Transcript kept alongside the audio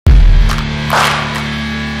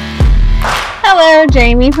Hello,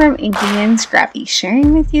 Jaime from Inky&Scrappy,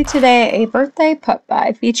 sharing with you today a birthday put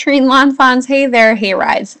by featuring Lawn Fawn's Hey There,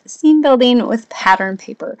 Hayrides, scene building with pattern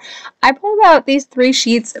paper. I pulled out these 3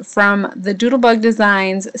 sheets from the Doodle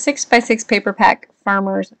Designs 6x6 paper pack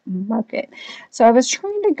farmers market. So I was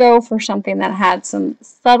trying to go for something that had some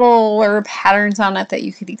subtler patterns on it that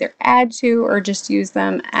you could either add to or just use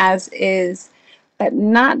them as is, but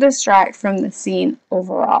not distract from the scene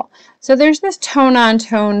overall. So there's this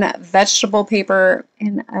tone-on-tone vegetable paper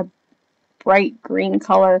in a bright green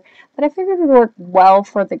color that I figured would work well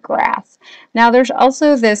for the grass. Now there's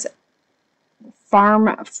also this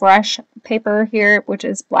Farm Fresh paper here, which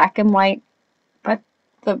is black and white, but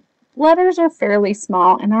the letters are fairly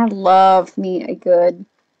small, and I love me a good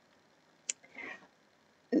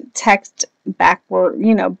text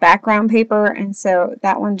background paper, and so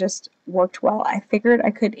that one just worked well. I figured I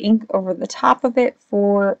could ink over the top of it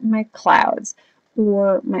for my clouds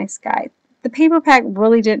or my sky. The paper pack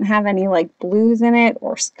really didn't have any like blues in it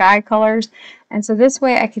or sky colors, and so this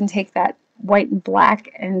way I can take that white and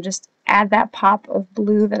black and just add that pop of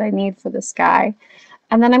blue that I need for the sky.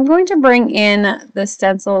 And then I'm going to bring in the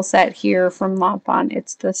stencil set here from Lawn Fawn.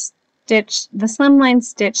 It's the slimline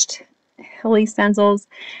stitched Hilly stencils,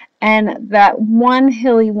 and that one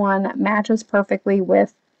Hilly one matches perfectly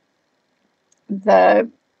with the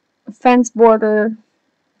fence border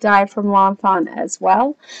die from Lawn Fawn as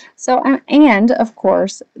well. So and of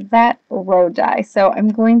course that road die. So I'm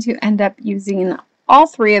going to end up using all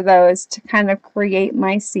 3 of those to kind of create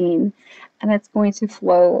my scene, and it's going to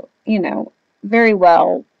flow, very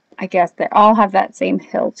well. I guess they all have that same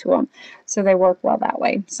hill to them, so they work well that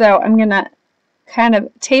way. So I'm gonna kind of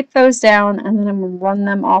tape those down, and then I'm going to run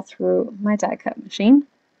them all through my die cut machine.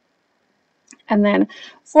 And then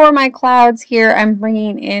for my clouds here, I'm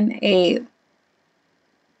bringing in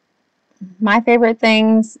my favorite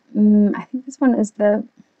things. I think this one is the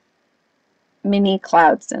mini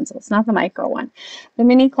cloud stencil. It's not the micro one. The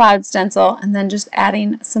mini cloud stencil, and then just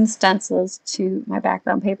adding some stencils to my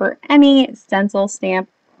background paper. Any stencil stamp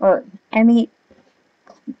or any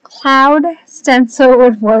cloud stencil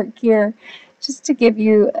would work here, just to give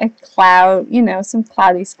you a cloud, some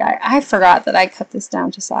cloudy sky. I forgot that I cut this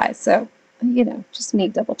down to size, so, just me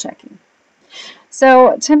double checking.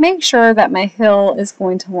 So to make sure that my hill is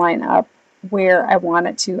going to line up where I want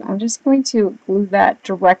it to, I'm just going to glue that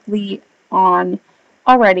directly on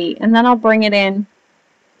already, and then I'll bring it in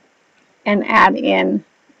and add in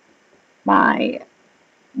my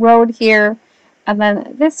road here. And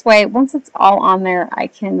then this way, once it's all on there, I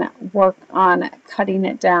can work on cutting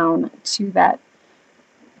it down to that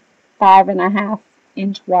 5.5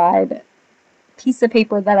 inch wide piece of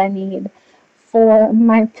paper that I need for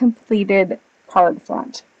my completed card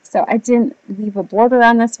front. So I didn't leave a border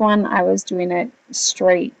on this one. I was doing it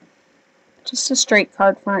straight, just a straight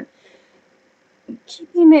card front,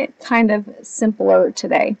 keeping it kind of simpler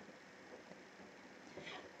today.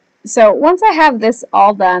 So once I have this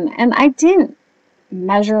all done, and I didn't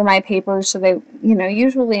measure my papers, so they,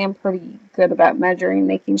 usually I'm pretty good about measuring,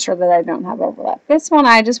 making sure that I don't have overlap. This one,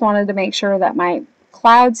 I just wanted to make sure that my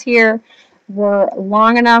clouds here were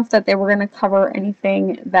long enough that they were going to cover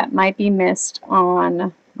anything that might be missed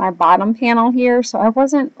on my bottom panel here, so I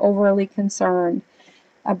wasn't overly concerned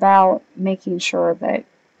about making sure that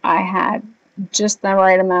I had just the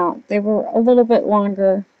right amount. They were a little bit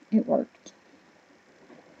longer. It worked.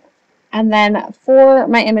 And then for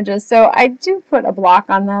my images, so I do put a block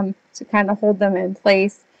on them to kind of hold them in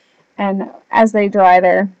place and as they dry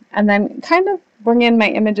there, and then kind of bring in my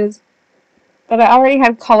images that I already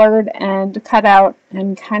had colored and cut out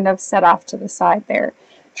and kind of set off to the side there,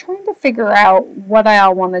 trying to figure out what I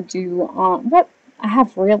all want to do on what I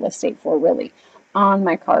have real estate for, really, on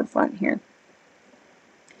my card front here.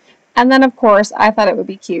 And then of course I thought it would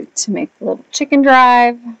be cute to make the little chicken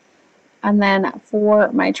drive. And then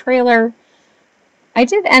for my trailer, I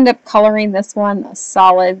did end up coloring this one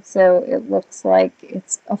solid, so it looks like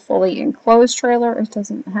it's a fully enclosed trailer. It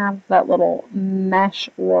doesn't have that little mesh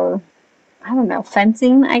or, I don't know,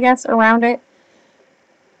 fencing, I guess, around it.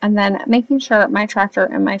 And then making sure my tractor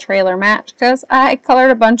and my trailer match, because I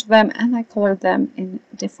colored a bunch of them, and I colored them in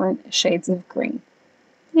different shades of green.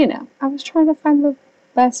 I was trying to find the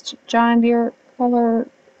best John Deere color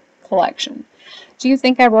collection. Do you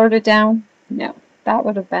think I wrote it down? No, that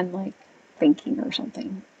would have been like thinking or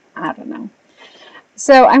something. I don't know.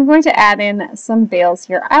 So I'm going to add in some veils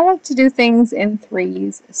here. I like to do things in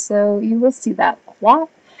 3s, so you will see that a lot.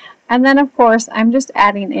 And then of course I'm just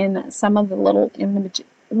adding in some of the little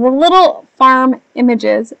farm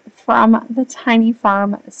images from the Tiny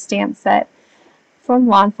Farm stamp set from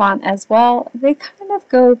Lawn Fawn as well. They kind of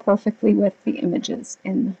go perfectly with the images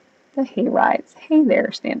in the Hayrides. Hey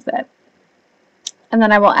there stamp set. And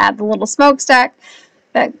then I will add the little smokestack,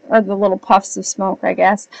 or the little puffs of smoke, I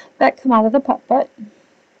guess, that come out of the Putt.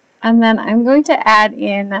 And then I'm going to add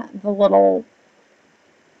in the little,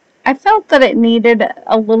 I felt that it needed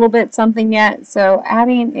a little bit something yet, so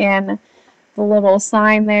adding in the little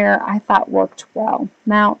sign there I thought worked well.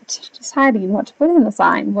 Now, deciding what to put in the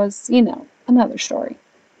sign was, you know, another story.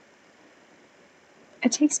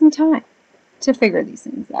 It takes me time to figure these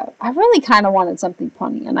things out. I really kind of wanted something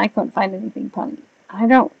punny, and I couldn't find anything punny. I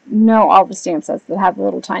don't know all the stamp sets that have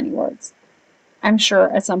little tiny words. I'm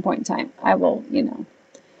sure at some point in time I will, you know,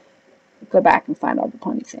 go back and find all the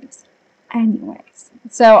punny things. Anyways,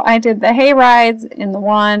 so I did the Hayrides in the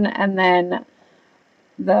one, and then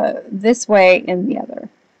the this way in the other.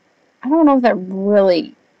 I don't know if that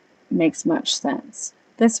really makes much sense.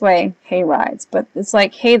 This way, Hayrides, but it's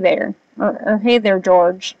like, hey there, or hey there,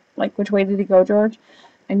 George. Like, which way did he go, George?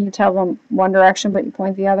 And you tell them one direction, but you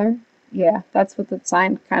point the other. Yeah, that's what the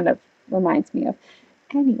sign kind of reminds me of.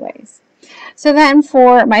 Anyways, so then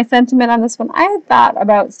for my sentiment on this one, I had thought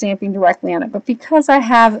about stamping directly on it, but because I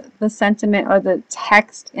have the sentiment or the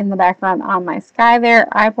text in the background on my sky there,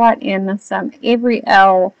 I brought in some Avery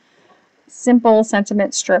L simple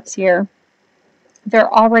sentiment strips here.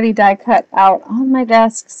 They're already die cut out on my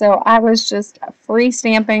desk, so I was just free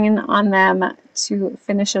stamping on them to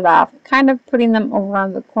finish it off, kind of putting them over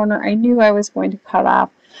on the corner. I knew I was going to cut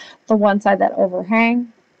off the one side that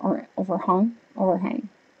overhung.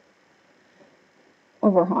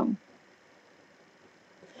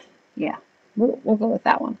 Yeah, we'll go with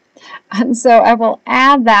that one. And so I will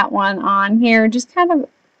add that one on here, just kind of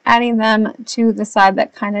adding them to the side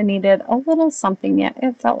that kind of needed a little something yet.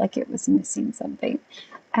 It felt like it was missing something.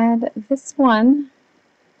 And this one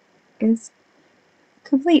is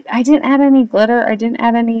complete. I didn't add any glitter. I didn't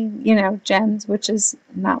add any, you know, gems, which is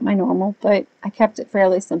not my normal, but I kept it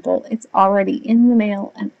fairly simple. It's already in the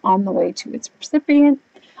mail and on the way to its recipient.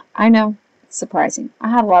 I know, it's surprising. I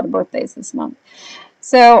had a lot of birthdays this month.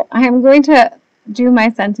 So I am going to do my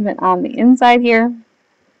sentiment on the inside here.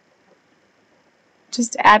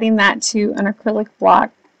 Just adding that to an acrylic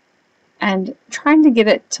block and trying to get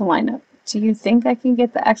it to line up. Do you think I can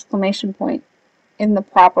get the exclamation point in the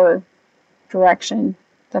proper direction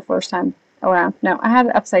the first time around? No, I had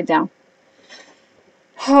it upside down.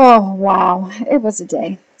 Oh, wow. It was a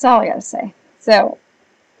day. That's all I gotta say. So,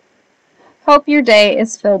 hope your day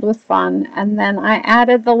is filled with fun. And then I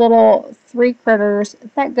added the little 3 critters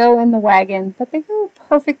that go in the wagon, but they go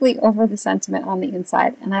perfectly over the sentiment on the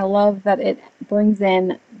inside. And I love that it brings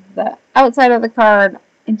in the outside of the card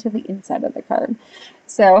into the inside of the card.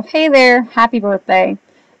 So, hey there, happy birthday.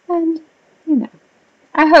 And, you know,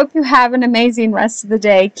 I hope you have an amazing rest of the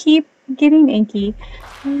day. Keep getting inky.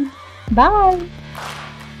 Bye.